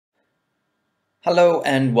Hello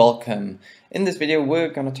and welcome. In this video, we're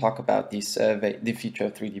going to talk about the future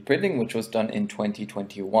of 3D printing, which was done in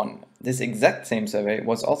 2021. This exact same survey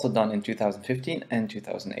was also done in 2015 and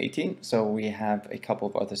 2018. So we have a couple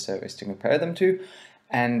of other surveys to compare them to.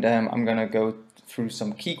 And I'm going to go through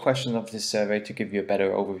some key questions of this survey to give you a better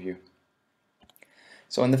overview.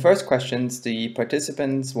 So in the first questions, the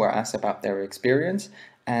participants were asked about their experience,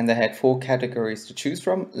 and they had 4 categories to choose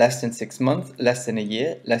from: less than 6 months, less than a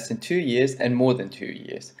year, less than 2 years, and more than 2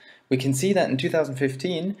 years. We can see that in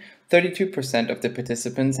 2015, 32% of the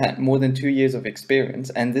participants had more than 2 years of experience,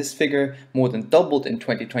 and this figure more than doubled in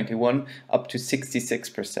 2021, up to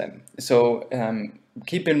 66%. So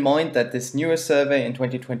keep in mind that this newer survey in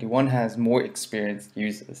 2021 has more experienced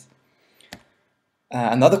users.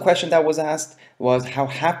 Another question that was asked was how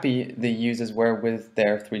happy the users were with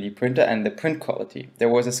their 3D printer and the print quality. There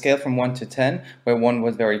was a scale from 1 to 10, where 1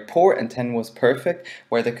 was very poor and 10 was perfect,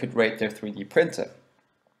 where they could rate their 3D printer.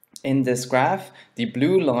 In this graph, the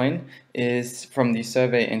blue line is from the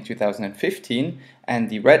survey in 2015, and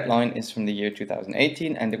the red line is from the year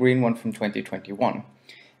 2018, and the green one from 2021.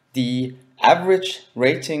 The average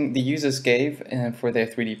rating the users gave for their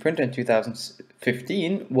 3D printer in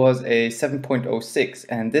 2015 was a 7.06,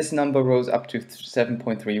 and this number rose up to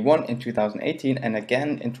 7.31 in 2018, and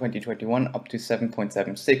again in 2021 up to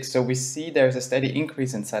 7.76. So we see there's a steady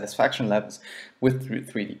increase in satisfaction levels with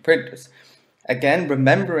 3D printers. Again,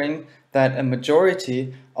 remembering that a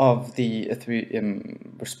majority of the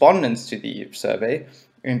respondents to the survey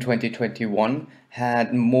in 2021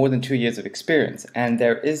 had more than 2 years of experience, and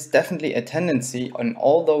there is definitely a tendency on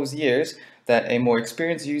all those years that a more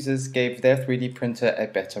experienced users gave their 3D printer a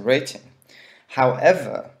better rating.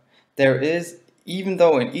 However, there is, even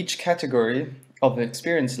though in each category of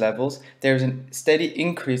experience levels, there's a steady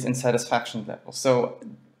increase in satisfaction levels. So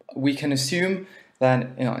we can assume that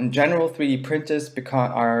in general 3D printers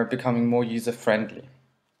are becoming more user-friendly.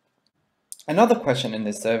 Another question in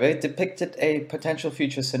this survey depicted a potential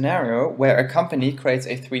future scenario where a company creates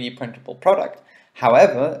a 3D printable product.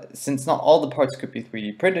 However, since not all the parts could be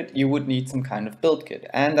 3D printed, you would need some kind of build kit,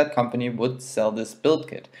 and that company would sell this build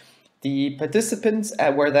kit. The participants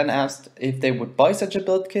were then asked if they would buy such a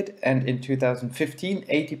build kit, and in 2015,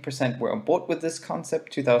 80% were on board with this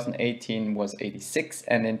concept, 2018 was 86%,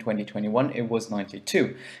 and in 2021 it was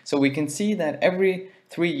 92%. So we can see that every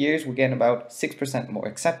 3 years we get about 6% more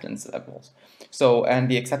acceptance levels. So, and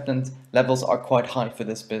the acceptance levels are quite high for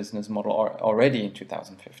this business model already in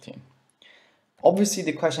 2015. Obviously,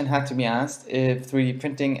 the question had to be asked if 3D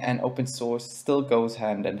printing and open source still goes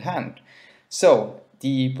hand in hand. So,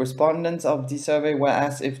 the respondents of the survey were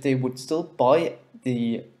asked if they would still buy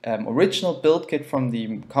the original build kit from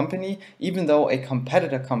the company, even though a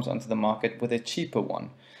competitor comes onto the market with a cheaper one.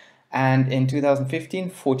 And in 2015,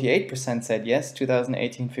 48% said yes,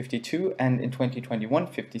 2018, 52%, and in 2021,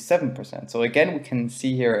 57%. So again, we can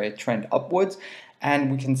see here a trend upwards, and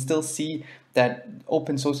we can still see that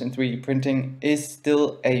open source in 3D printing is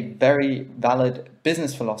still a very valid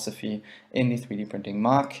business philosophy in the 3D printing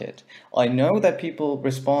market. I know that people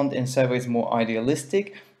respond in surveys more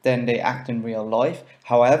idealistic than they act in real life.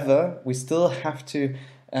 However, we still have to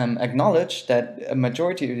acknowledge that a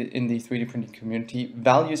majority in the 3D printing community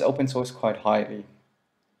values open source quite highly.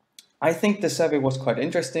 I think the survey was quite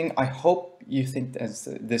interesting. I hope you think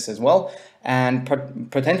this as well, and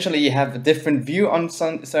potentially you have a different view on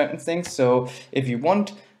certain things. So if you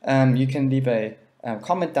want, you can leave a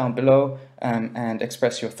comment down below and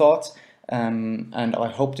express your thoughts. And I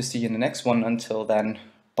hope to see you in the next one. Until then,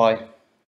 bye.